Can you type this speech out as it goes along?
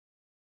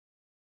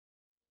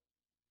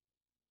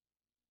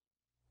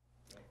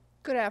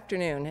Good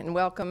afternoon and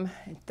welcome.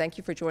 Thank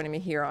you for joining me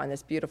here on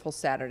this beautiful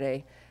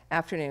Saturday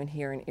afternoon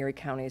here in Erie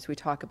County as we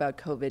talk about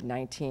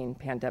COVID-19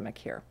 pandemic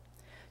here.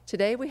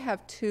 Today we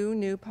have 2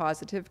 new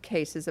positive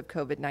cases of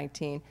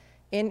COVID-19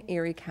 in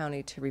Erie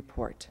County to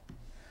report.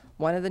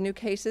 One of the new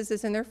cases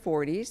is in their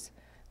 40s,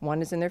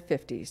 one is in their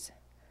 50s.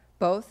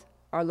 Both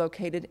are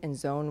located in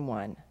Zone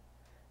 1.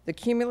 The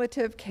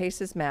cumulative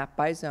cases map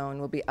by zone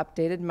will be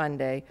updated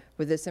Monday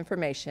with this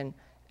information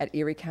at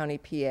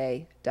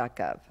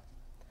eriecountypa.gov.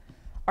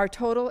 Our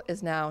total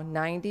is now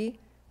 90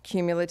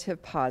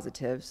 cumulative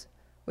positives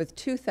with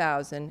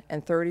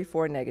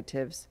 2,034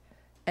 negatives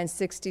and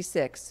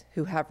 66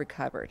 who have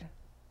recovered.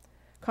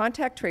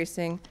 Contact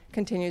tracing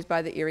continues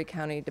by the Erie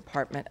County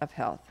Department of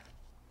Health.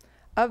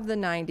 Of the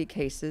 90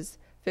 cases,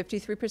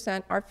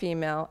 53% are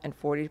female and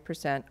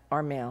 40%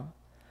 are male.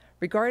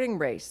 Regarding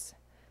race,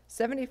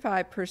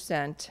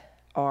 75%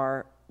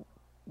 are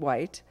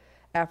white,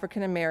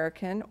 African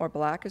American or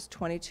Black is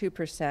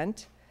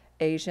 22%,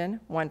 Asian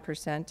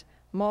 1%,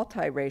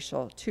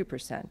 multiracial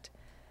 2%,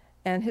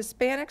 and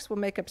Hispanics will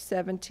make up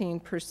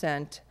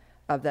 17%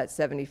 of that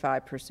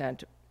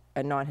 75%,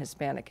 and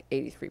non-Hispanic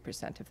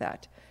 83% of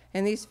that.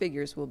 And these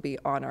figures will be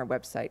on our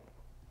website.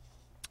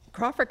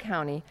 Crawford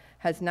County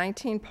has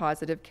 19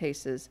 positive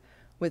cases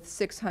with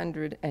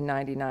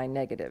 699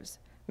 negatives.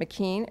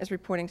 McKean is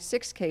reporting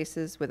 6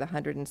 cases with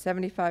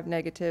 175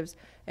 negatives,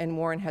 and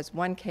Warren has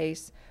 1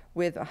 case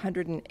with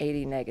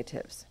 180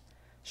 negatives.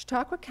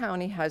 Chautauqua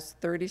County has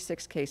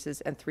 36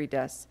 cases and 3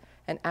 deaths,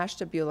 and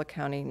Ashtabula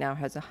County now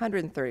has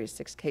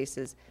 136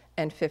 cases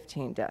and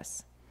 15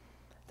 deaths.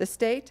 The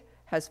state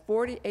has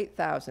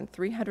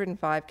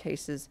 48,305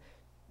 cases,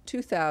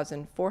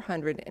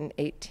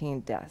 2,418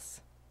 deaths.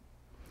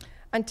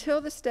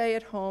 Until the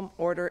stay-at-home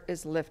order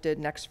is lifted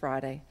next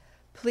Friday,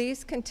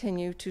 please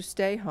continue to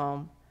stay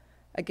home.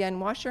 Again,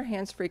 wash your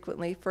hands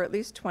frequently for at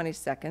least 20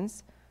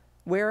 seconds.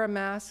 Wear a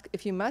mask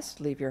if you must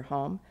leave your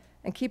home,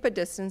 and keep a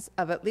distance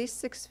of at least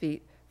 6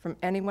 feet from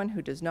anyone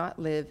who does not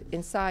live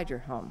inside your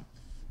home.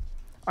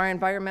 Our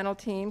environmental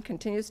team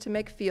continues to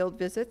make field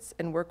visits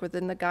and work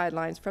within the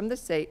guidelines from the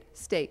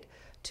state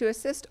to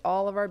assist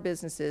all of our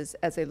businesses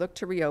as they look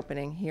to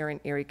reopening here in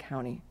Erie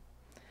County.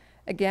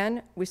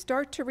 Again, we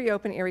start to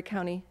reopen Erie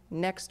County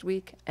next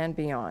week and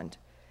beyond.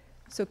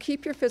 So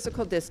keep your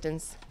physical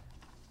distance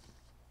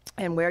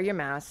and wear your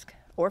mask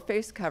or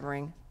face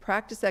covering,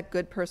 practice that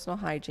good personal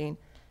hygiene,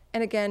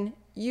 and again,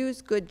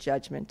 use good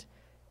judgment.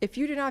 If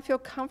you do not feel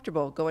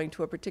comfortable going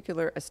to a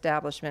particular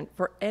establishment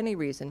for any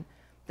reason,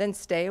 then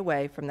stay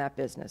away from that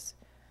business.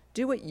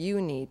 Do what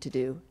you need to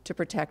do to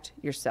protect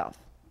yourself.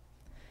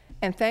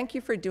 And thank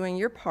you for doing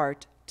your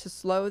part to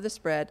slow the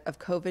spread of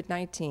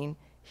COVID-19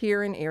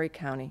 here in Erie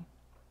County.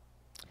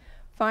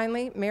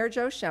 Finally, Mayor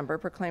Joe Schember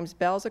proclaims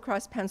Bells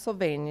Across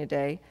Pennsylvania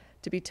Day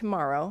to be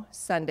tomorrow,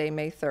 Sunday,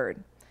 May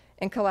 3rd,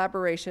 in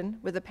collaboration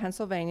with the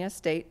Pennsylvania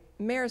State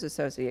Mayors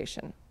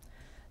Association.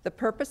 The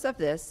purpose of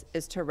this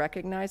is to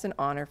recognize and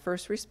honor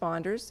first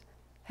responders,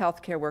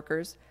 healthcare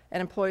workers,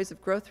 and employees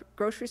of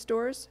grocery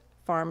stores,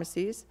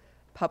 pharmacies,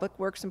 public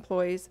works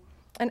employees,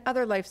 and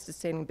other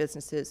life-sustaining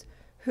businesses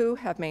who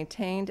have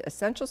maintained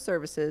essential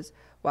services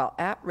while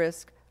at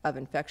risk of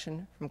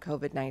infection from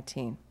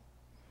COVID-19.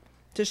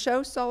 To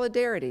show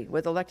solidarity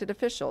with elected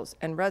officials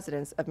and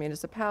residents of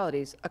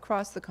municipalities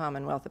across the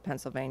Commonwealth of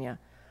Pennsylvania,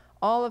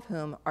 all of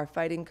whom are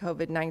fighting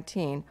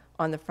COVID-19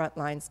 on the front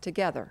lines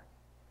together,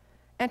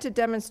 and to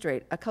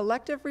demonstrate a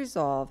collective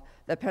resolve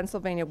that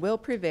Pennsylvania will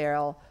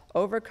prevail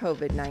over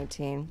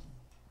COVID-19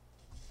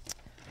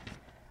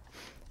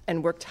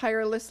 and work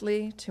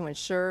tirelessly to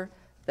ensure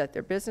that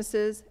their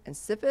businesses and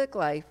civic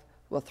life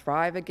will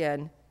thrive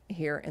again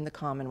here in the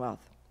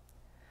Commonwealth.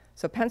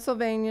 So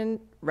Pennsylvanian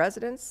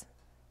residents,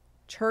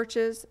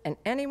 churches, and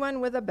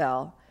anyone with a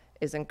bell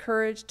is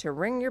encouraged to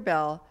ring your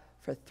bell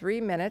for 3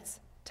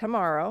 minutes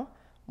tomorrow,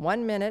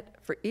 1 minute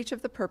for each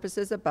of the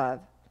purposes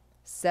above,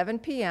 7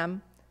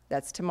 p.m.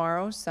 That's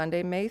tomorrow,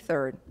 Sunday, May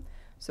 3rd.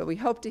 So we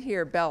hope to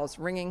hear bells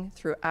ringing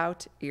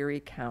throughout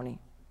Erie County.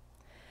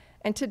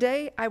 And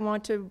today I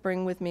want to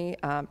bring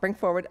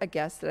forward a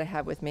guest that I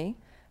have with me,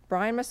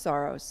 Brian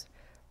Massaros.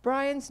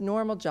 Brian's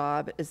normal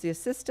job is the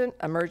Assistant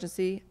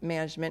Emergency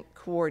Management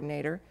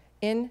Coordinator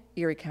in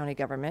Erie County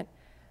government,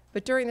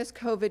 but during this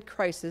COVID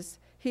crisis,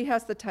 he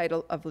has the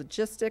title of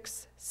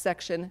Logistics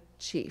Section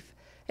Chief,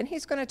 and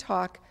he's going to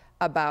talk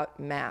about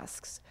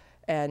masks.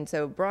 And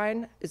so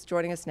Brian is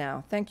joining us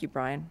now. Thank you,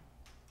 Brian.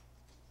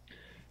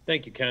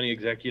 Thank you, County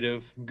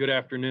Executive. Good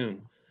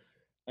afternoon.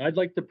 I'd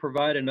like to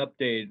provide an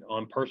update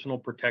on personal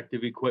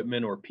protective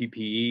equipment, or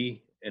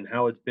PPE, and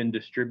how it's been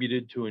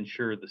distributed to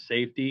ensure the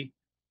safety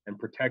and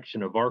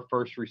protection of our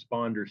first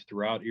responders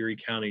throughout Erie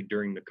County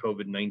during the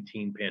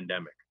COVID-19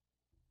 pandemic.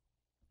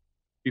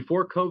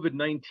 Before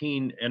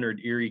COVID-19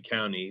 entered Erie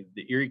County,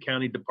 the Erie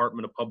County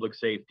Department of Public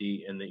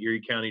Safety and the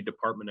Erie County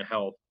Department of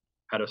Health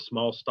had a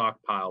small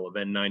stockpile of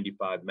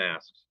N95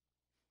 masks.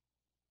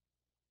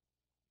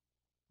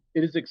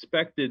 It is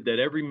expected that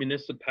every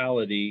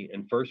municipality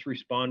and first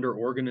responder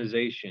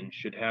organization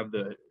should have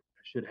the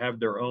should have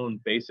their own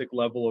basic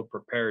level of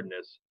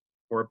preparedness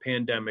for a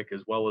pandemic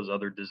as well as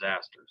other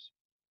disasters.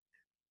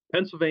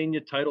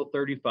 Pennsylvania Title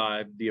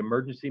 35, the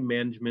Emergency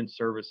Management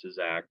Services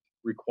Act,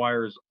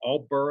 requires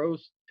all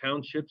boroughs,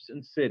 townships,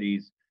 and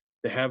cities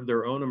to have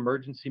their own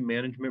emergency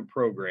management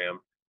program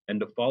and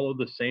to follow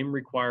the same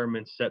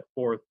requirements set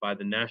forth by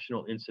the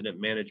National Incident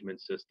Management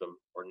System,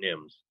 or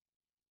NIMS.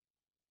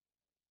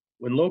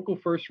 When local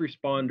first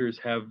responders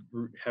have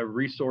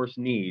resource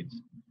needs,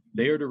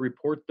 they are to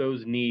report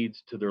those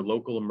needs to their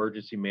local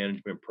emergency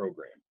management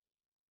program.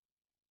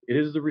 It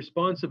is the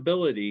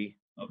responsibility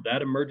of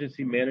that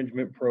emergency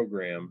management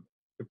program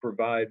to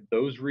provide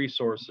those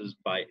resources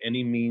by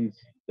any means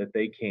that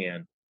they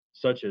can,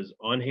 such as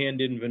on-hand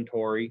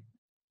inventory,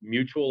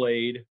 mutual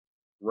aid,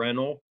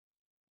 rental,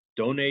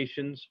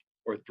 donations,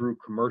 or through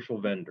commercial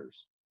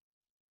vendors.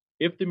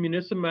 If the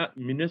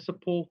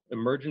municipal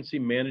emergency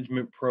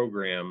management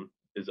program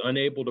is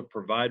unable to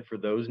provide for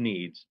those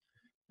needs,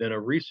 then a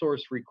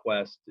resource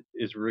request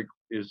is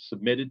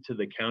submitted to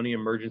the county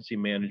emergency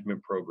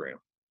management program.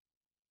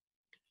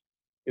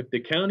 If the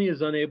county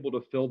is unable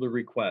to fill the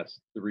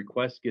request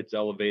gets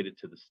elevated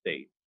to the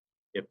state.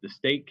 If the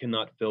state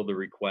cannot fill the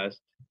request,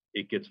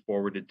 it gets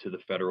forwarded to the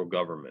federal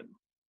government.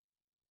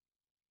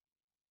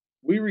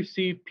 We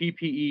receive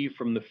PPE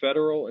from the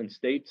federal and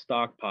state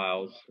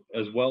stockpiles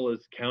as well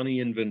as county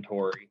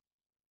inventory,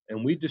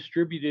 and we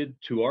distribute it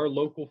to our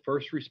local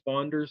first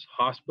responders,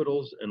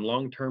 hospitals, and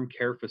long-term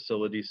care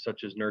facilities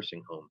such as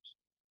nursing homes.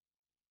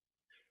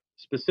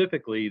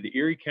 Specifically, the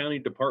Erie County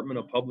Department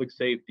of Public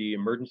Safety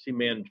Emergency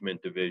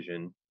Management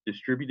Division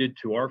distributed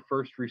to our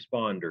first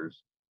responders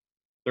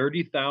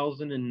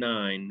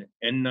 30,009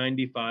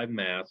 N95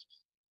 masks,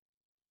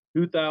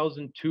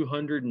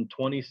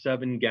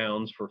 2,227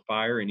 gowns for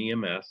fire and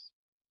EMS,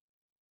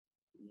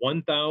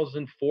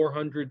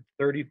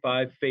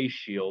 1,435 face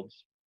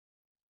shields,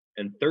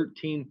 and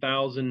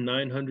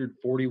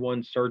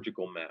 13,941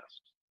 surgical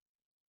masks.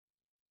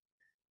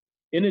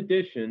 In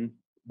addition,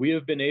 we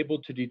have been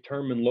able to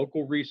determine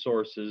local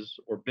resources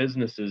or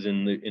businesses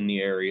in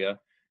the area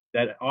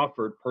that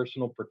offered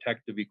personal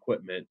protective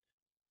equipment,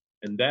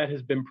 and that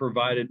has been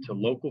provided to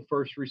local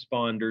first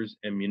responders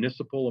and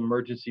municipal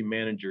emergency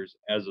managers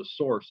as a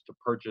source to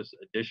purchase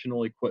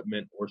additional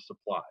equipment or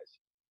supplies.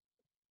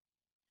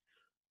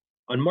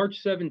 On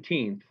March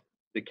 17th,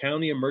 the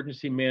County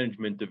Emergency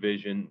Management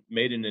Division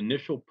made an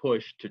initial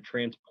push to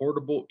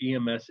transportable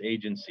EMS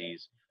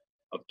agencies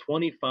of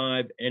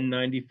 25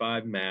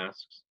 N95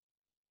 masks,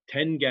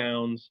 10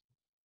 gowns,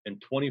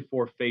 and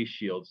 24 face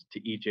shields to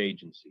each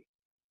agency.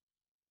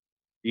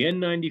 The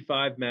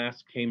N95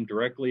 masks came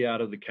directly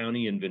out of the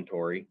county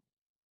inventory.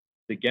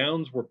 The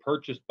gowns were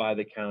purchased by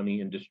the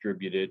county and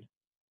distributed,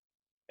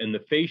 and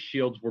the face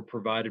shields were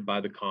provided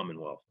by the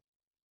Commonwealth.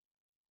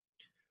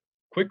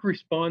 Quick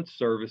Response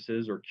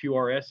Services, or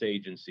QRS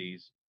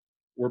agencies,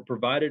 were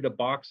provided a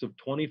box of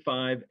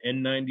 25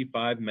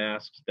 N95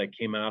 masks that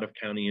came out of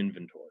county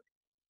inventory.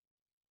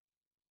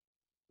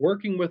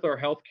 Working with our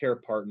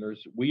healthcare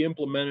partners, we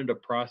implemented a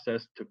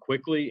process to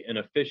quickly and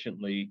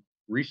efficiently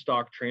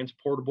restock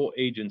transportable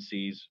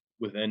agencies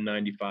with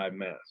N95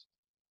 masks.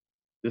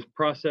 This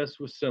process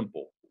was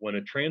simple. When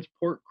a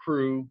transport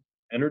crew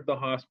entered the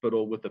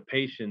hospital with a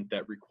patient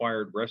that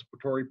required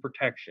respiratory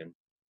protection,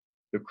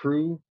 the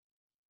crew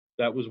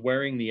that was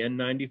wearing the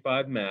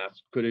N95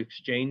 mask could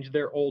exchange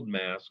their old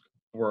mask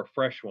for a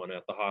fresh one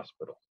at the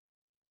hospital.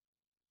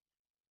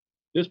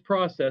 This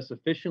process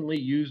efficiently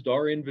used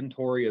our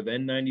inventory of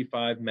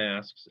N95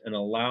 masks and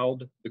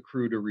allowed the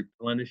crew to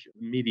replenish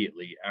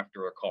immediately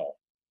after a call.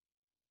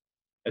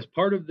 As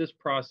part of this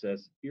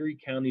process, Erie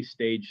County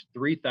staged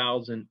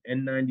 3,000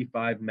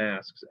 N95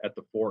 masks at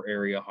the 4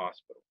 area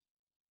hospitals.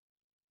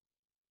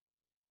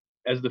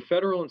 As the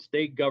federal and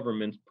state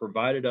governments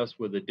provided us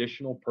with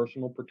additional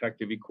personal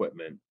protective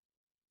equipment,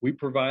 we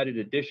provided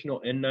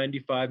additional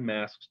N95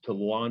 masks to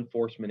law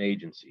enforcement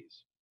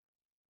agencies.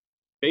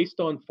 Based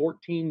on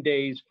 14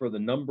 days for the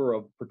number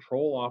of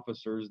patrol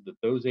officers that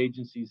those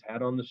agencies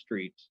had on the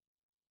streets,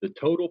 the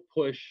total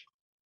push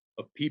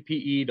of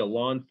PPE to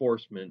law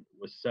enforcement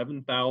was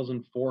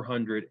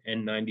 7,400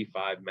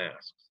 N95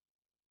 masks.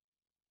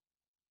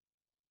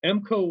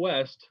 EMCO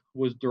West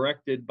was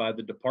directed by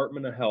the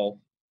Department of Health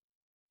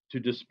to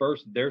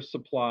disperse their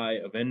supply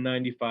of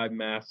N95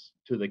 masks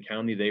to the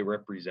county they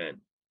represent.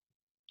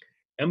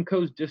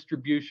 EMCO's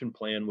distribution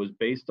plan was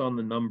based on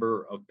the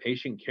number of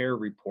patient care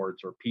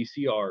reports, or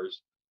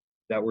PCRs,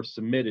 that were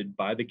submitted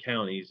by the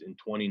counties in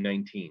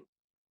 2019.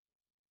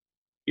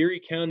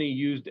 Erie County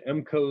used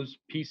EMCO's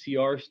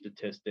PCR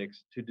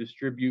statistics to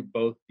distribute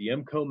both the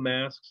EMCO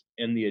masks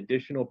and the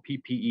additional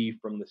PPE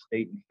from the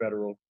state and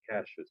federal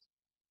caches.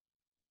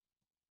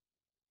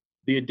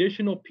 The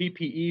additional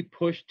PPE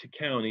pushed to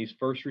counties'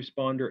 first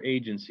responder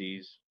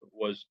agencies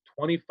was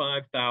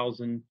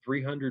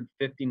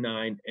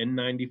 25,359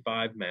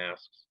 N95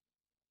 masks,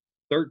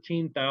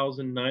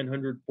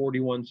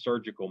 13,941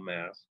 surgical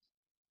masks,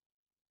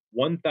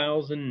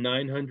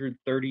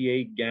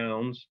 1,938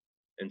 gowns,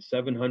 and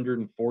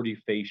 740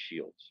 face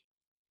shields.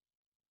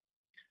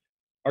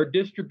 Our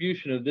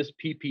distribution of this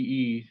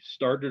PPE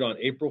started on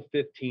April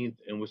 15th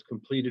and was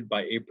completed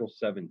by April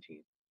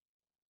 17th.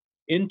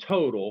 In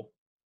total,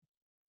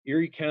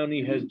 Erie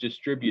County has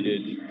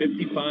distributed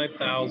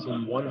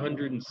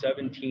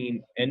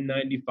 55,117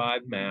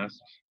 N95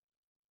 masks,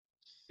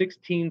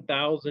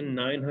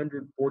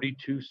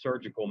 16,942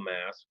 surgical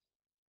masks,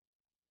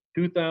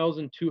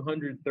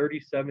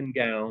 2,237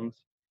 gowns,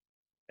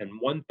 and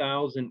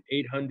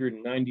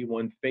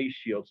 1,891 face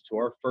shields to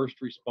our first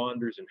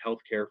responders and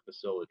healthcare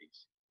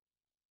facilities.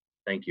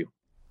 Thank you.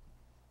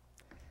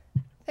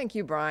 Thank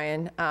you,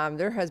 Brian.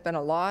 There has been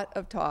a lot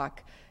of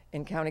talk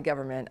in county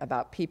government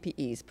about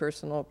PPEs,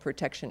 personal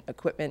protection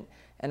equipment,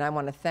 and I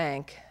want to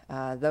thank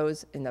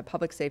those in the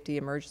Public Safety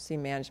Emergency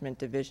Management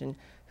Division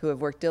who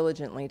have worked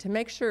diligently to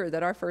make sure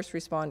that our first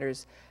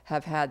responders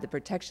have had the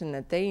protection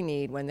that they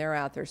need when they're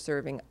out there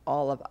serving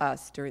all of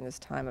us during this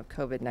time of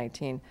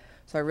COVID-19.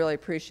 So I really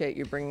appreciate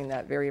you bringing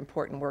that very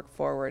important work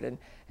forward and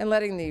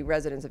letting the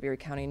residents of Erie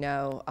County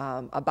know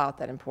about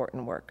that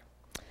important work.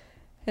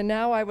 And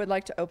now I would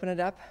like to open it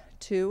up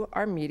to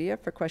our media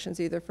for questions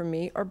either from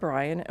me or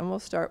Brian, and we'll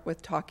start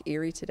with Talk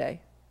Erie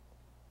today.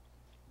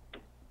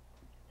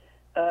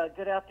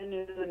 Good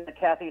afternoon,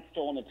 Kathy. It's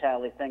Joel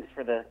Natale. Thanks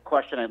for the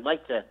question. I'd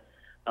like to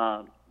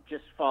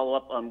just follow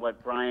up on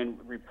what Brian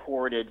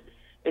reported.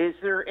 Is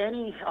there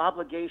any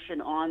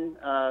obligation on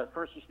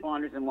first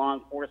responders and law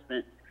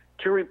enforcement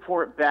to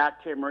report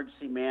back to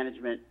emergency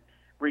management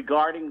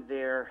regarding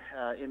their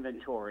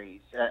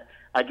inventories?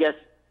 I guess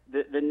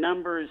the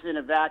numbers in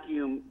a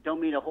vacuum don't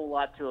mean a whole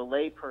lot to a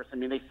layperson. I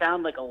mean, they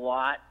sound like a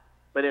lot,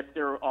 but if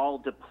they're all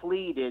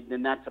depleted,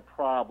 then that's a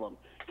problem.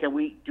 Do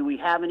we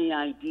have any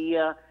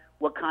idea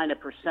what kind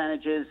of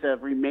percentages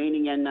of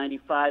remaining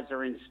N95s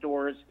are in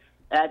stores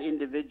at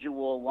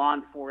individual law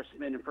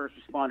enforcement and first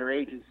responder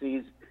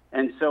agencies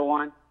and so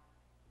on?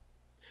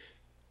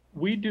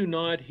 We do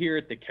not here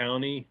at the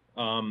county.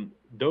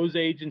 Those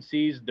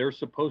agencies, they're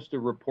supposed to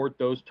report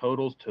those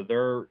totals to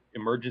their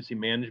emergency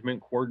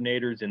management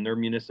coordinators in their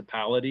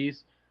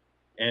municipalities.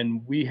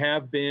 And we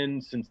have been,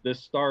 since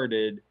this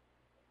started,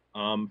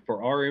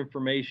 for our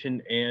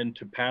information and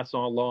to pass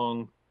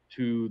along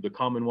to the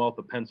Commonwealth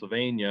of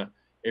Pennsylvania,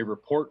 a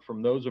report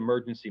from those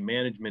emergency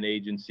management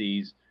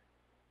agencies,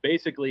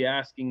 basically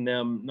asking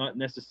them not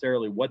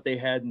necessarily what they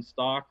had in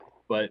stock,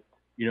 but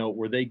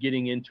were they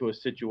getting into a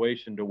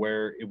situation to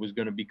where it was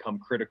going to become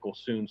critical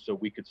soon so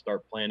we could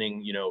start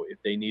planning, if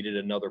they needed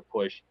another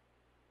push.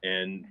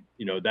 And,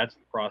 that's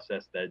the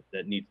process that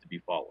needs to be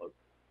followed.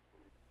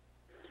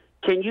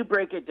 Can you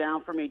break it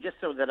down for me just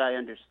so that I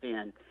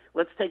understand?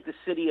 Let's take the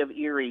city of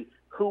Erie.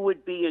 Who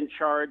would be in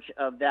charge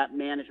of that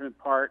management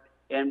part,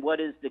 and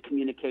what is the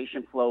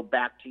communication flow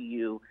back to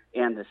you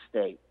and the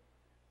state?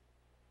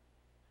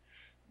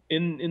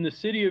 In the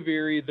city of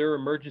Erie, their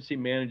emergency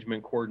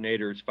management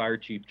coordinator is Fire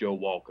Chief Joe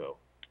Walco.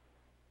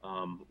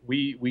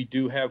 We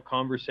do have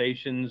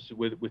conversations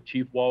with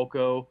Chief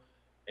Walco,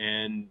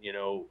 and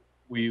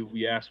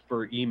we ask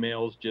for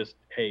emails, just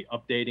hey,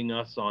 updating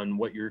us on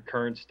what your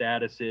current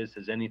status is.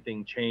 Has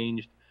anything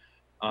changed?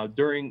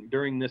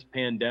 During this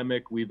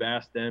pandemic, we've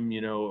asked them,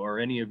 are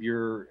any of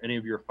your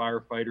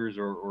firefighters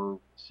or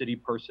city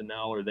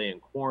personnel, are they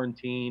in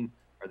quarantine?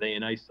 Are they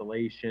in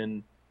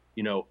isolation?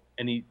 Do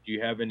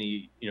you have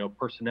any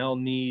personnel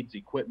needs,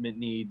 equipment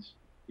needs?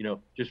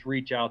 Just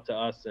reach out to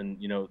us and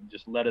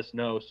just let us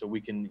know so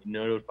we can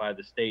notify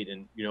the state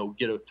and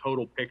get a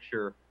total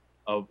picture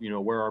of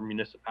where our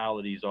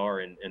municipalities are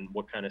and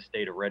what kind of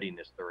state of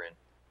readiness they're in.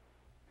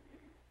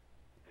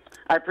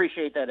 I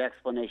appreciate that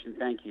explanation.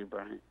 Thank you,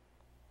 Brian.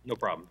 No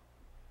problem.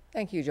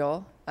 Thank you,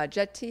 Joel.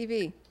 Jet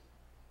TV.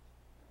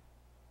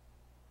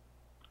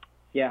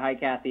 Yeah, hi,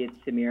 Kathy. It's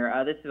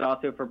Samir. This is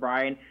also for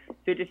Brian.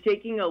 So just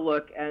taking a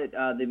look at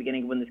the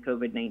beginning of when this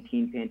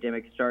COVID-19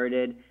 pandemic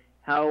started,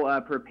 how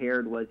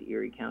prepared was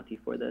Erie County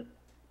for this?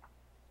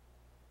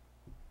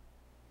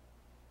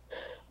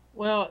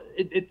 Well,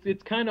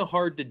 it's kind of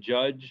hard to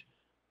judge.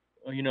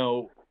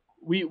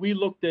 We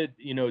looked at,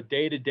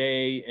 day to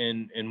day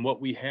and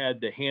what we had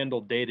to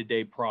handle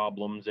day-to-day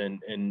problems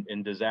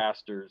and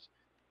disasters.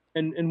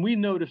 And we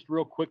noticed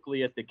real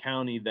quickly at the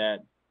county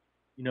that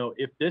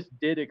if this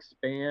did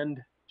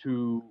expand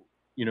to,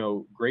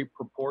 great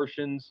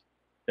proportions,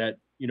 that,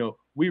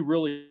 we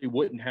really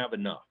wouldn't have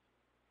enough.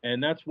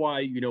 And that's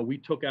why, we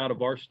took out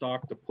of our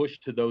stock to push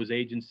to those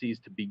agencies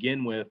to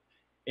begin with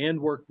and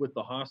worked with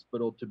the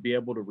hospital to be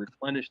able to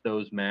replenish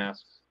those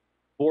masks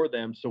for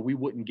them so we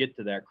wouldn't get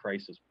to that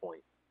crisis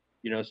point.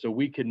 So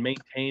we could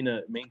maintain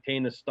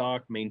a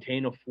stock,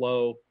 maintain a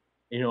flow,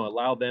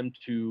 allow them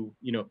to,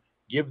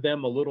 give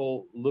them a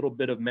little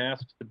bit of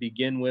masks to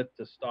begin with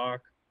to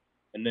stock.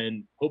 And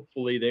then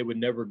hopefully they would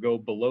never go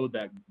below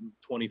that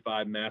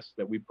 25 masks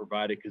that we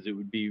provided because it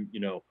would be,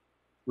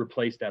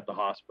 replaced at the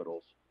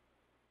hospitals.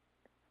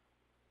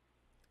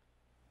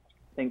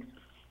 Thanks.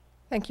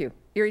 Thank you.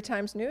 Erie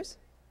Times News.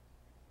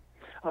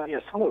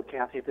 Yes, hello,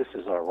 Kathy. This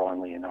is Ron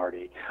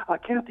Leonardi.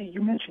 Kathy,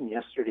 you mentioned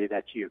yesterday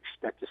that you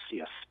expect to see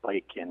a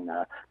spike in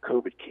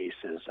COVID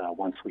cases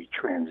once we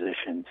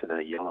transition to the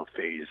yellow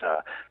phase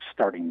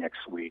starting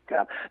next week.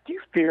 Do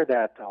you fear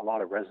that a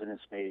lot of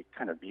residents may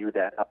kind of view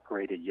that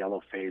upgraded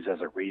yellow phase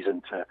as a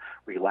reason to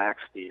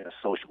relax the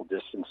social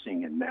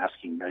distancing and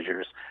masking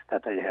measures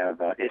that they have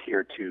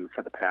adhered to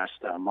for the past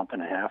month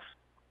and a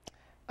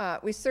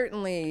half? We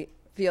certainly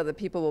feel that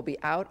people will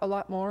be out a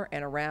lot more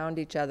and around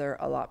each other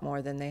a lot more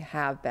than they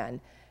have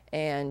been.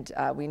 And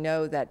we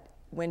know that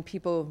when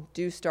people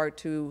do start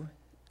to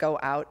go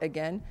out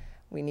again,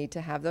 we need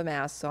to have the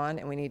masks on,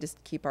 and we need to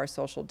keep our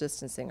social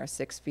distancing, our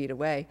 6 feet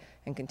away,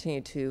 and continue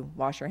to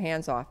wash our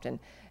hands often.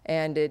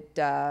 And it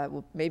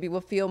maybe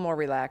will feel more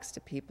relaxed to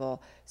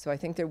people. So I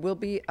think there will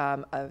be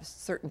a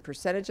certain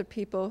percentage of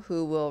people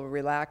who will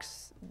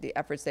relax the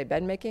efforts they've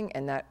been making,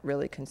 and that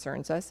really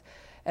concerns us.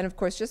 And of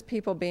course, just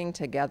people being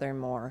together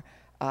more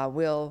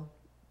will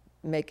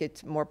make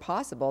it more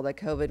possible that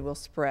COVID will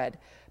spread.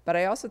 But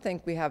I also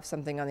think we have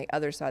something on the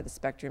other side of the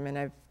spectrum, and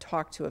I've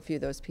talked to a few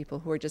of those people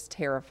who are just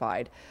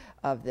terrified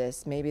of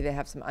this. Maybe they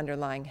have some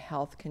underlying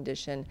health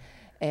condition,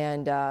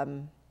 and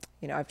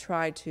I've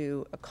tried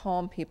to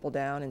calm people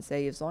down and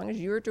say, as long as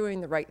you're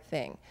doing the right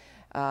thing,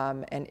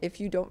 and if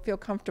you don't feel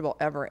comfortable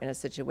ever in a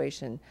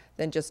situation,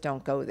 then just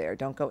don't go there.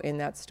 Don't go in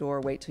that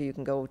store. Wait till you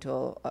can go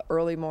till an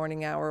early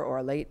morning hour or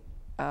a late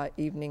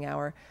evening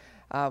hour.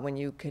 When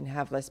you can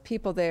have less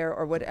people there,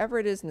 or whatever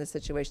it is in the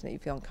situation that you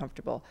feel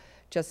uncomfortable,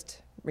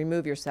 just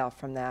remove yourself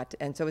from that.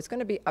 And so it's going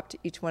to be up to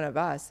each one of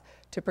us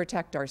to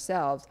protect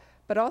ourselves,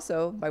 but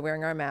also by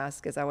wearing our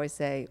mask, as I always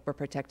say, we're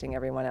protecting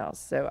everyone else.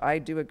 So I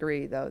do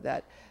agree, though,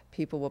 that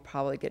people will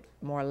probably get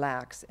more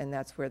lax, and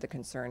that's where the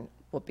concern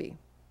will be.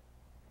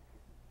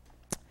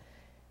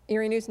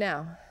 Erie News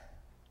Now.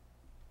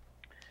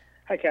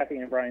 Hi, Kathy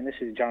and Brian. This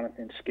is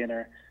Jonathan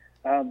Skinner.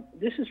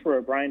 This is for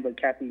Brian, but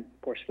Kathy,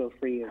 of course, feel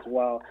free as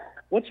well.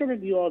 What's sort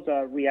of you all's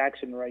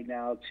reaction right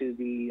now to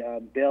the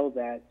bill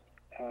that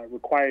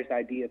requires the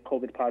idea of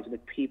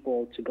COVID-positive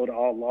people to go to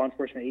all law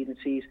enforcement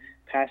agencies,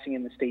 passing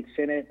in the state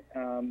Senate,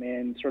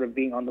 and sort of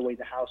being on the way to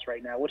the House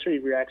right now? What's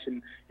your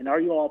reaction, and are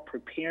you all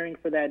preparing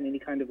for that in any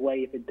kind of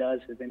way if it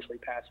does eventually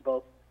pass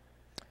both?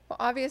 Well,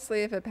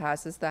 obviously, if it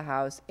passes the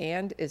House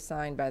and is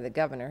signed by the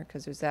governor,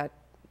 because there's that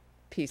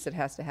piece that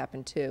has to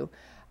happen too,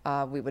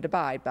 we would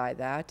abide by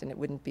that, and it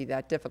wouldn't be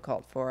that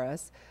difficult for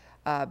us.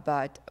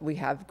 But we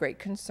have great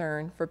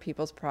concern for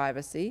people's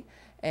privacy,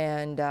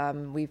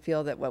 and we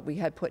feel that what we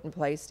had put in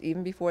place,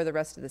 even before the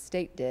rest of the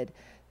state did,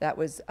 that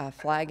was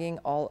flagging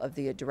all of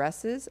the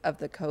addresses of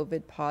the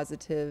COVID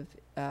positive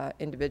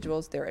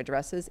individuals, their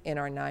addresses in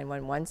our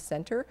 911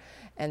 center,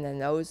 and then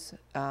those,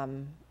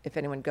 if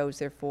anyone goes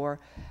there for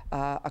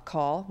a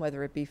call,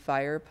 whether it be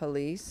fire,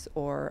 police,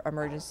 or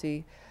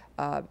emergency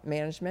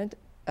management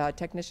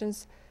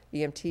technicians,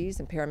 EMTs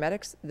and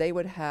paramedics, they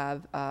would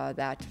have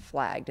that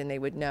flagged, and they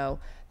would know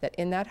that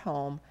in that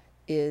home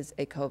is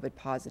a COVID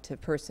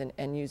positive person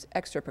and use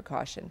extra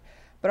precaution.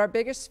 But our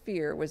biggest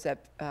fear was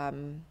that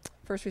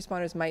first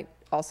responders might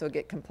also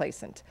get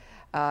complacent.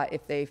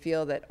 If they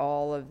feel that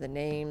all of the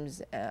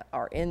names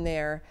are in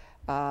there,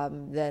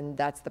 then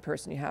that's the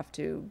person you have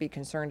to be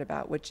concerned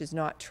about, which is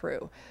not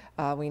true.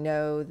 We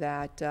know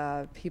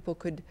that people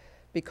could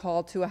be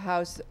called to a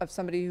house of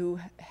somebody who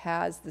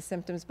has the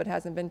symptoms but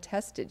hasn't been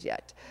tested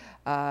yet.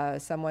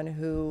 Someone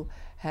who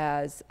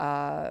has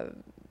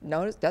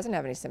doesn't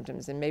have any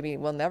symptoms and maybe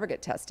will never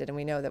get tested, and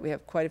we know that we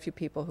have quite a few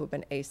people who've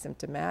been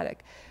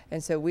asymptomatic.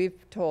 And so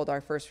we've told our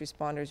first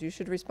responders, you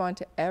should respond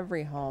to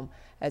every home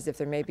as if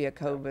there may be a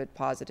COVID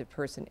positive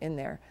person in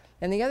there.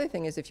 And the other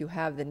thing is, if you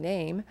have the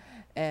name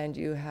and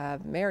you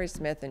have Mary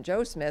Smith and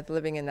Joe Smith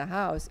living in the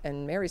house,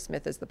 and Mary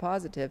Smith is the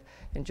positive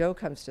and Joe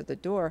comes to the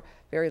door,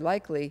 very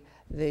likely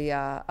the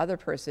other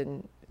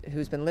person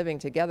who's been living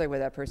together with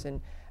that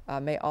person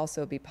may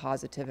also be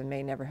positive and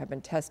may never have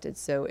been tested.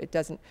 So it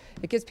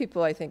gives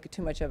people, I think,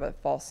 too much of a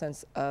false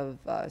sense of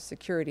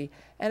security.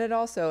 And it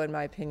also, in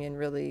my opinion,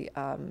 really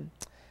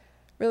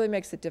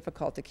makes it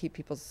difficult to keep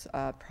people's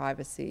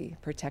privacy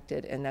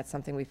protected. And that's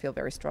something we feel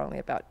very strongly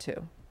about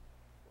too.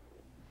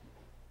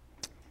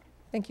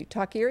 Thank you.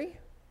 Talk Erie?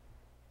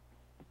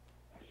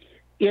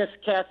 Yes,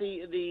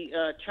 Kathy,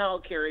 the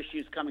child care issue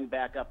is coming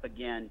back up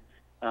again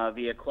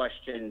via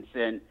questions,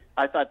 and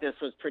I thought this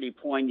was pretty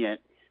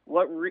poignant.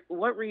 What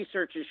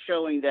research is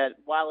showing that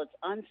while it's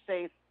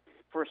unsafe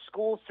for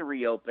schools to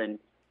reopen,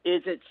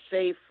 is it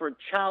safe for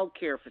child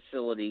care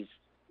facilities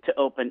to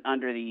open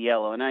under the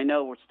yellow? And I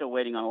know we're still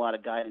waiting on a lot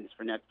of guidance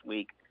for next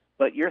week,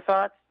 but your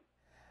thoughts?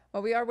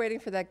 Well, we are waiting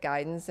for that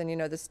guidance,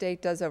 and the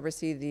state does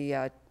oversee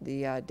the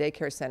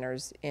daycare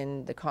centers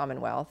in the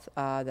Commonwealth.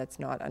 That's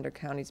not under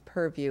county's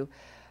purview,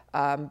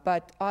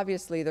 but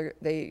obviously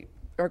they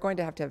are going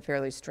to have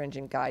fairly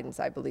stringent guidance,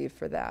 I believe,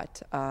 for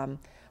that.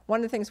 One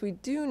of the things we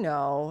do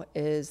know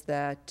is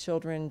that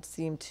children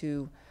seem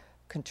to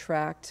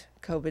contract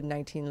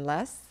COVID-19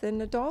 less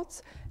than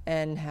adults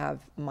and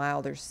have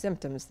milder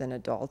symptoms than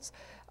adults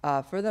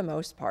for the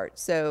most part.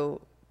 So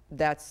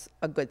that's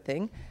a good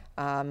thing.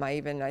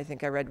 I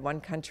think I read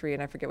one country,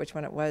 and I forget which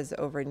one it was,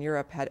 over in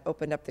Europe, had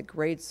opened up the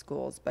grade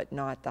schools, but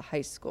not the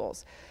high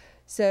schools.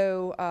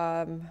 So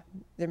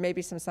there may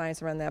be some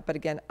science around that, but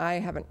again, I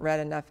haven't read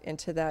enough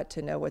into that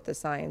to know what the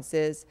science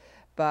is.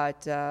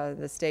 But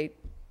the state,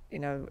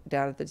 down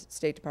at the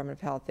State Department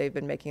of Health, they've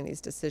been making these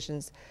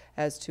decisions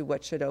as to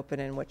what should open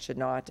and what should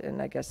not.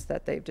 And I guess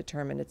that they've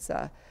determined it's,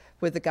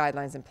 with the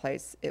guidelines in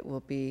place, it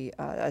will be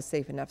a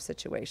safe enough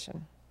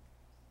situation.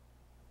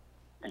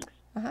 Thanks.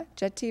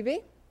 Jet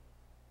TV?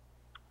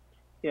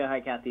 Yeah, hi,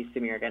 Kathy.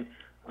 Samir again.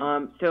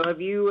 So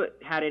have you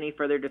had any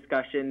further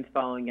discussions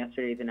following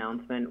yesterday's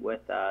announcement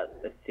with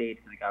the state,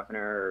 the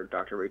governor, or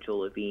Dr. Rachel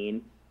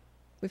Levine?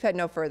 We've had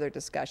no further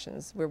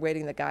discussions. We're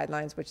waiting the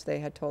guidelines, which they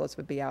had told us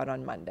would be out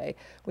on Monday.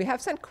 We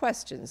have sent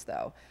questions,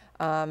 though.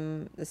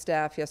 The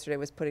staff yesterday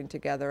was putting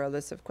together a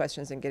list of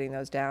questions and getting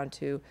those down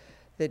to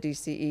the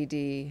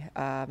DCED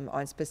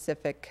on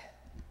specific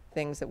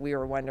things that we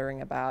were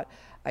wondering about.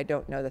 I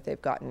don't know that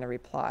they've gotten a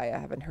reply. I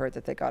haven't heard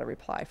that they got a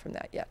reply from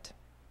that yet.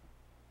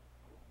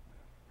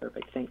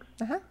 Perfect, thanks.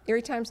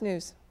 Erie Times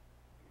News.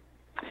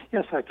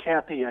 Yes,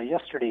 Kathy,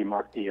 yesterday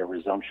marked the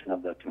resumption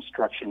of the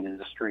construction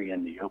industry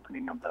and the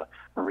opening of the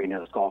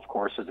marinas, golf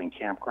courses, and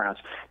campgrounds.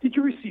 Did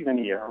you receive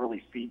any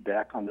early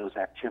feedback on those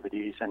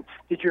activities? And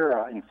did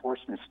your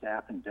enforcement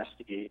staff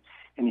investigate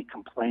any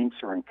complaints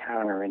or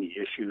encounter any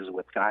issues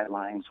with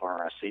guidelines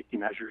or safety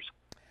measures?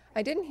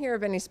 I didn't hear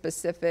of any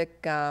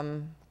specific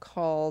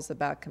calls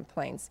about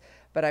complaints,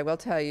 but I will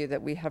tell you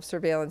that we have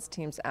surveillance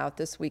teams out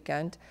this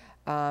weekend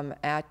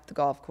at the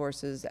golf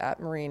courses, at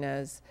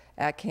marinas,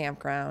 at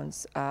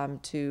campgrounds,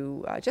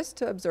 just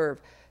to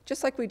observe,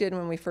 just like we did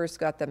when we first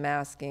got the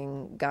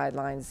masking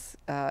guidelines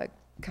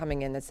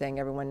coming in, that's saying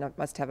everyone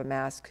must have a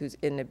mask who's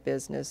in a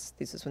business.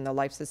 This is when the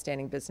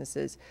life-sustaining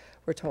businesses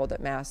were told that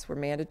masks were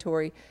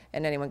mandatory,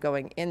 and anyone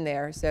going in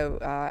there. So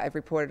I've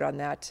reported on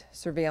that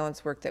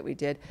surveillance work that we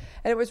did,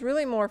 and it was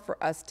really more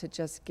for us to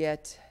just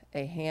get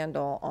a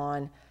handle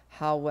on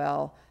how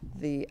well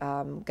the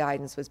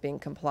guidance was being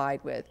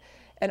complied with.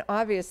 And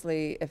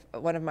obviously, if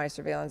one of my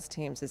surveillance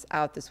teams is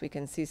out this week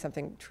and sees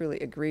something truly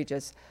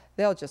egregious,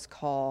 they'll just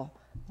call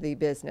the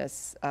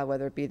business,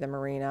 whether it be the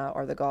marina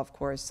or the golf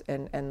course,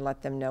 and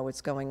let them know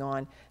what's going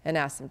on and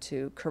ask them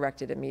to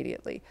correct it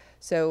immediately.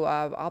 So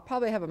I'll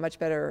probably have a much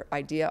better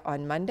idea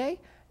on Monday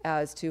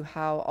as to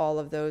how all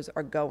of those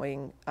are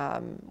going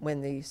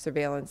when the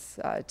surveillance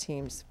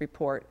team's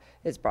report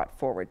is brought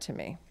forward to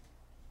me.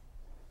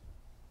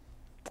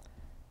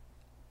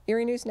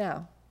 Erie News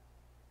Now.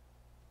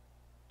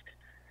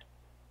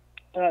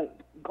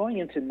 Going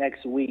into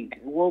next week,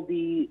 will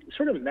the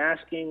sort of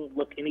masking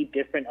look any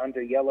different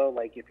under yellow?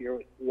 Like if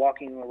you're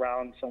walking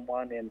around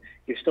someone and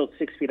you're still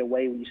 6 feet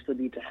away, will you still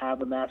need to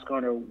have a mask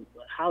on? Or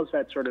how's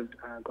that sort of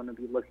going to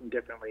be looking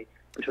differently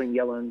between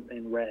yellow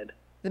and red?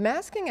 The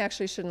masking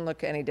actually shouldn't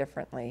look any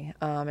differently.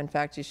 In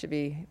fact, you should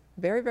be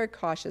very, very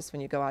cautious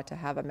when you go out to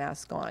have a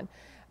mask on.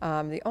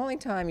 The only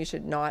time you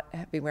should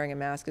not be wearing a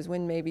mask is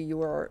when maybe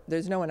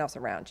there's no one else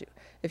around you.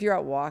 If you're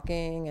out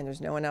walking and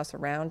there's no one else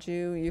around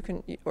you,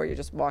 or you're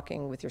just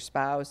walking with your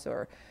spouse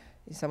or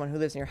someone who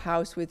lives in your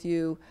house with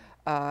you,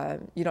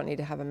 you don't need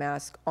to have a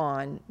mask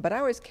on. But I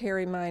always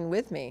carry mine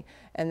with me.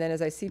 And then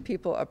as I see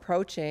people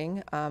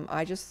approaching,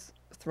 I just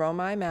throw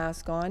my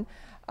mask on.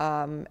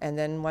 And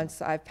then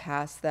once I've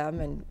passed them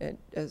and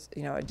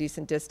a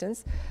decent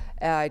distance,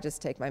 I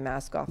just take my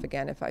mask off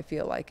again if I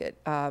feel like it.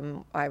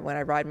 When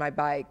I ride my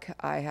bike,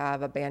 I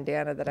have a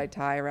bandana that I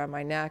tie around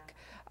my neck.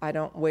 I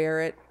don't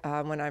wear it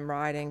when I'm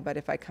riding, but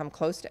if I come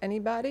close to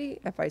anybody,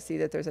 if I see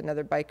that there's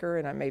another biker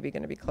and I'm maybe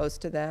going to be close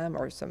to them,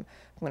 or I'm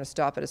going to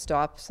stop at a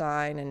stop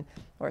sign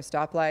or a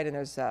stoplight and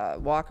there's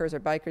walkers or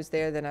bikers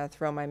there, then I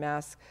throw my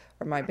mask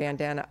or my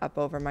bandana up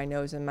over my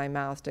nose and my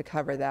mouth to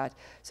cover that.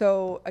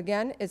 So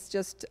again, it's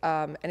just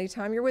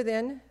anytime you're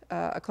within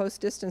a close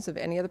distance of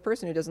any other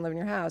person who doesn't live in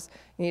your house,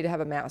 you need to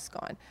have a mask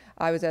on.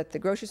 I was at the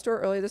grocery store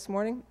early this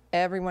morning.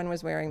 Everyone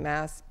was wearing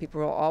masks.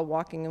 People were all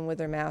walking in with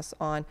their masks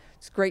on.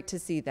 It's great to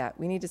see that.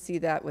 We need to see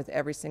that with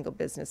every single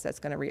business that's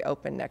going to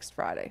reopen next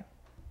Friday.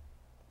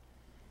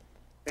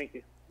 Thank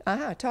you.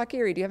 Talk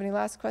Erie, do you have any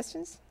last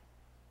questions?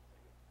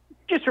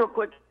 Just real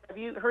quick, have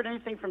you heard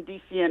anything from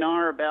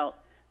DCNR about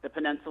the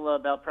peninsula,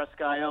 about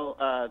Presque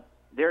Isle?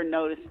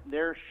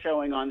 They're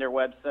showing on their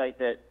website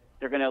that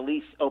they're going to at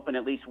least open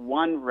at least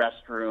one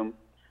restroom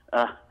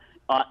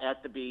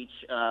at the beach,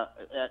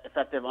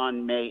 effective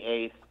on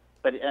May 8th.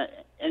 But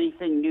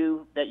anything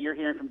new that you're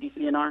hearing from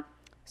DCNR?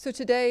 So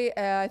today,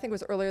 I think it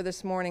was earlier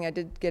this morning, I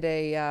did get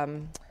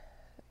a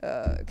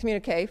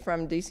communique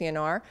from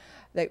DCNR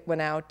that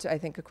went out, I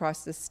think,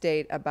 across the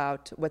state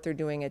about what they're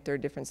doing at their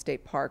different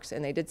state parks.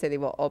 And they did say they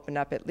will open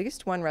up at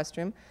least one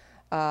restroom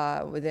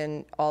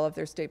within all of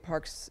their state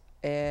parks,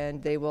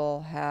 and they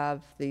will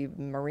have the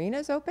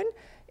marinas open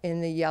in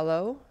the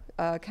yellow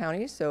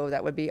counties. So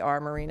that would be our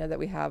marina that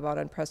we have out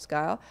on Presque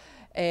Isle,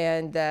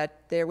 and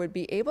that there would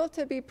be able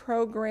to be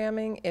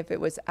programming if it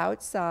was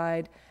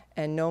outside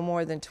and no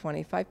more than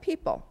 25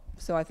 people.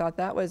 So I thought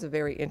that was a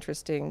very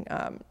interesting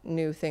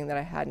new thing that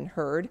I hadn't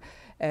heard.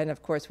 And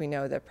of course, we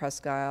know that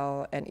Presque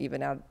Isle and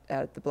even out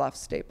at the Bluffs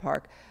State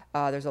Park,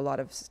 there's a lot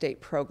of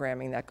state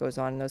programming that goes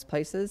on in those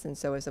places. And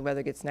so as the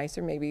weather gets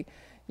nicer, maybe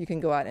you can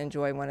go out and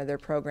enjoy one of their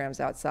programs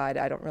outside.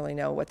 I don't really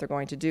know what they're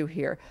going to do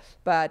here.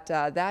 But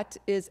that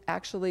is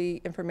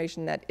actually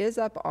information that is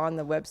up on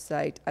the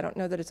website. I don't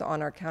know that it's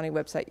on our county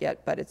website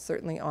yet, but it's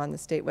certainly on the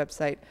state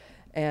website.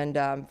 And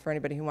for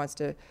anybody who wants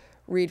to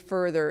read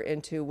further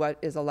into what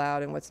is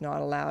allowed and what's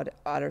not allowed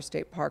at our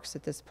state parks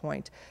at this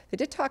point. They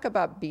did talk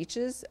about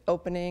beaches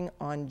opening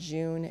on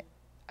June,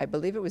 I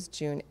believe it was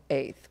June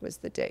 8th was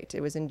the date.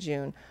 It was in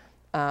June.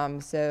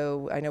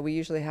 So I know we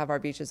usually have our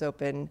beaches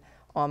open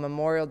on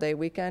Memorial Day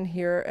weekend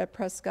here at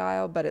Presque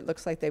Isle, but it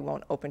looks like they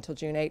won't open till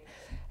June 8th.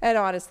 And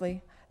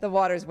honestly, the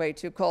water's way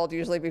too cold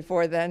usually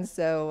before then,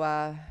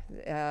 so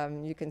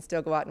you can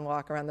still go out and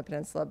walk around the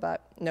peninsula,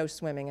 but no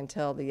swimming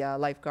until the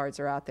lifeguards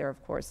are out there,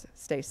 of course.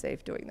 Stay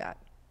safe doing that.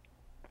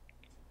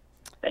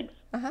 Thanks.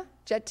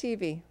 Jet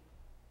TV.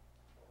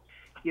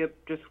 Yep,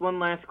 just one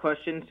last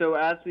question. So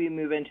as we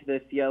move into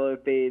this yellow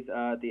phase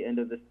at the end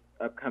of this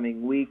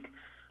upcoming week,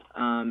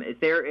 is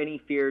there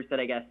any fears that,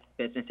 I guess,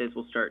 businesses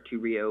will start to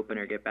reopen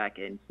or get back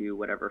into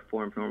whatever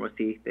form of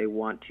normalcy they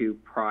want to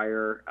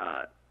prior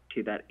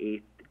to that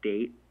 8th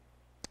date?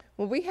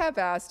 Well, we have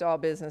asked all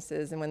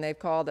businesses, and when they've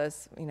called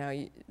us, you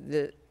know,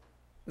 the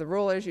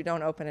rule is you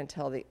don't open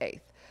until the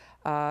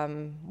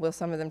 8th. Will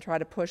some of them try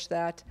to push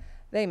that?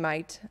 They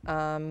might.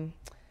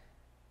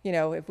 You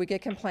know, if we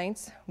get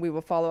complaints, we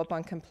will follow up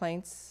on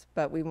complaints,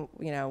 but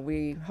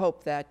we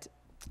hope that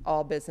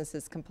all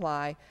businesses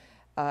comply.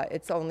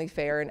 It's only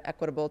fair and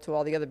equitable to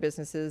all the other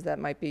businesses that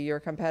might be your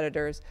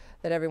competitors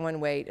that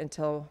everyone wait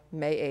until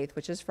May 8th,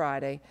 which is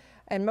Friday.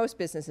 And most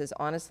businesses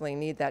honestly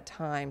need that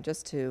time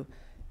just to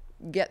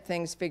get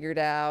things figured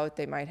out.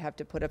 They might have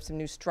to put up some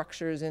new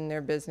structures in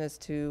their business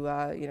to,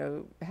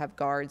 have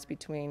guards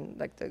between,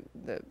 like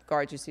the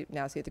guards you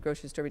now see at the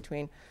grocery store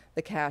between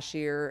the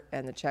cashier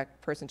and the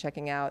person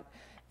checking out,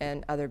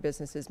 and other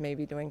businesses may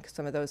be doing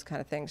some of those kind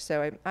of things.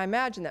 So I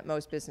imagine that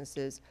most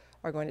businesses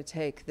are going to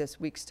take this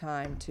week's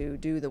time to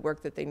do the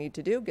work that they need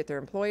to do, get their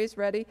employees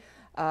ready,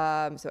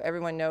 so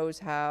everyone knows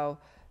how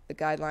the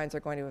guidelines are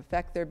going to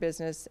affect their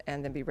business,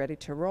 and then be ready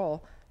to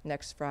roll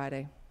next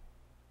Friday.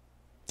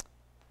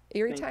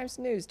 Erie Times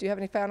News, do you have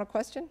any final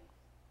question?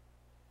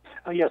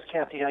 Yes,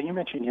 Kathy, you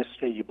mentioned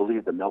yesterday you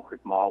believe the Milk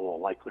Creek Mall will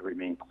likely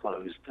remain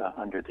closed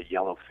under the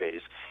yellow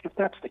phase. If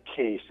that's the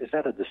case, is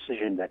that a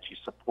decision that you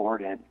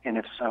support, and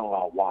if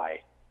so,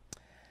 why?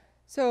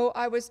 So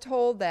I was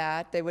told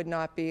that they would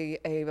not be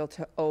able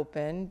to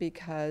open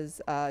because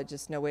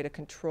just no way to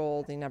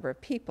control the number of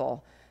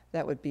people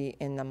that would be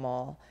in the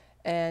mall.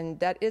 And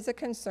that is a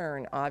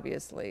concern,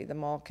 obviously. The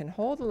mall can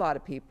hold a lot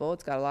of people.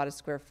 It's got a lot of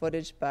square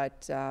footage,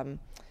 but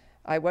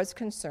I was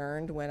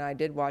concerned when I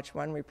did watch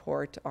one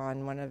report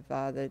on one of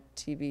the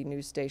TV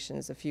news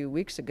stations a few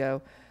weeks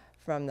ago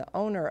from the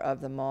owner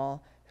of the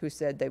mall, who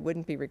said they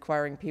wouldn't be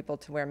requiring people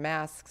to wear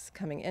masks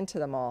coming into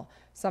the mall.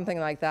 Something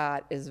like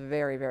that is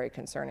very, very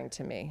concerning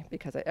to me,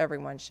 because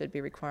everyone should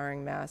be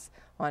requiring masks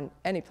on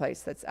any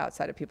place that's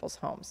outside of people's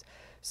homes.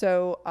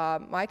 So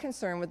my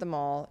concern with the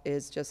mall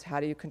is just, how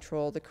do you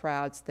control the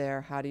crowds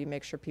there? How do you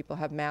make sure people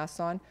have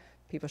masks on?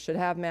 People should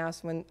have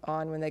masks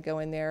on when they go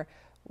in there.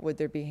 Would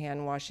there be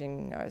hand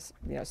washing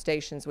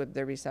stations? Would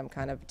there be some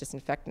kind of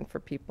disinfectant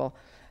for people?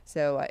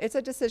 So it's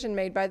a decision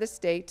made by the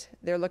state.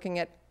 They're looking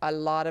at a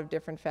lot of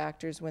different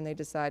factors when they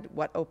decide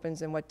what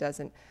opens and what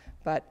doesn't.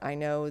 But I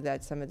know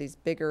that some of these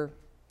bigger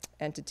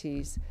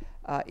entities,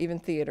 even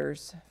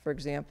theaters, for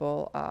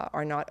example,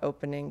 are not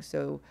opening.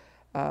 So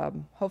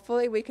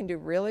hopefully we can do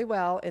really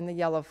well in the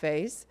yellow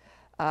phase,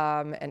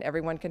 and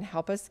everyone can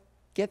help us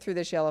get through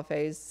this yellow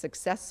phase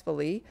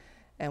successfully,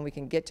 and we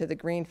can get to the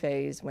green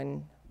phase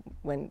when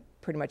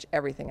pretty much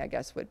everything, I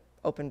guess, would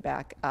open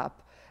back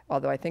up.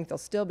 Although I think there'll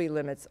still be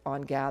limits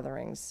on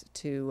gatherings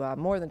to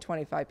more than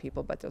 25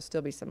 people, but there'll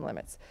still be some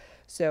limits.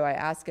 So I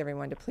ask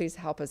everyone to please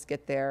help us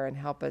get there, and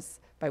help us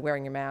by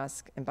wearing your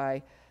mask and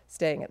by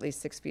staying at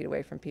least 6 feet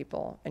away from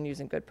people and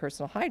using good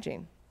personal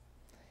hygiene.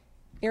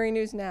 Erie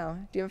News Now,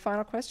 do you have a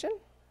final question?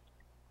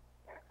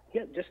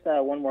 Yeah, just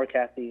one more,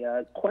 Kathy.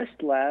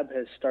 Quest Lab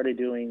has started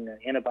doing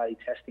antibody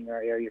testing in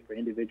our area for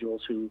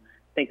individuals who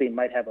think they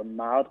might have a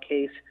mild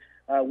case.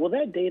 Will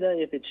that data,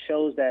 if it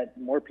shows that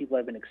more people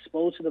have been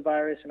exposed to the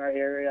virus in our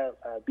area,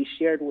 be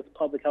shared with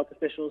public health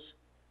officials?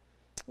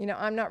 You know,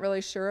 I'm not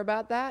really sure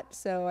about that,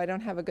 so I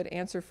don't have a good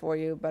answer for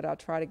you, but I'll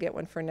try to get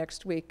one for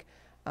next week.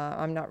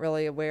 I'm not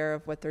really aware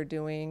of what they're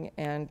doing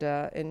and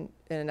in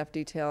enough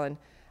detail, and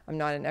I'm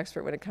not an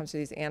expert when it comes to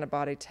these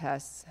antibody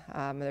tests.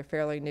 They're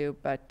fairly new,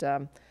 but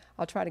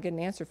I'll try to get an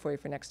answer for you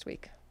for next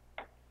week.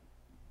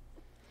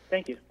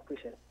 Thank you.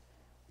 Appreciate it.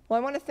 Well,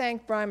 I want to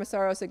thank Brian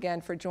Massaros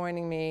again for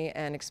joining me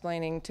and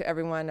explaining to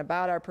everyone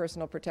about our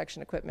personal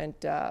protection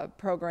equipment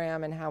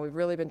program, and how we've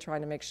really been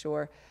trying to make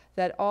sure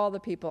that all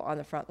the people on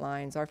the front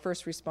lines, our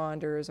first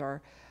responders,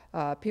 our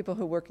people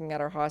who are working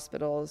at our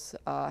hospitals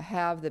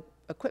have the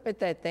equipment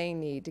that they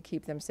need to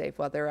keep them safe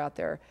while they're out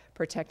there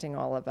protecting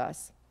all of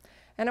us.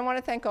 And I want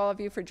to thank all of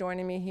you for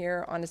joining me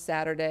here on a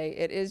Saturday.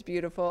 It is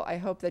beautiful. I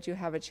hope that you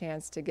have a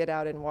chance to get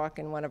out and walk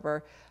in one of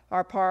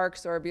our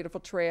parks or beautiful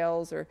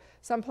trails or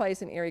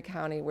someplace in Erie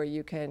County where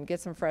you can get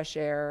some fresh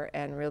air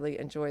and really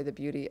enjoy the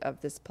beauty of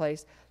this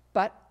place.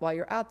 But while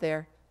you're out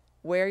there,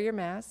 wear your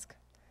mask,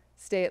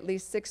 stay at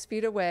least 6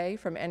 feet away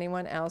from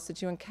anyone else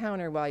that you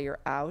encounter while you're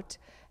out.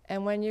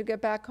 And when you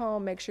get back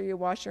home, make sure you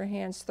wash your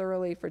hands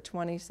thoroughly for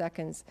 20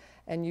 seconds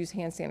and use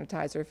hand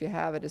sanitizer if you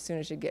have it as soon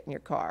as you get in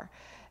your car.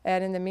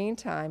 And in the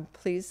meantime,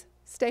 please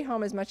stay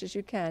home as much as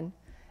you can,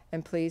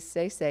 and please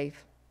stay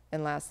safe.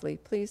 And lastly,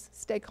 please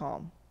stay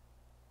calm.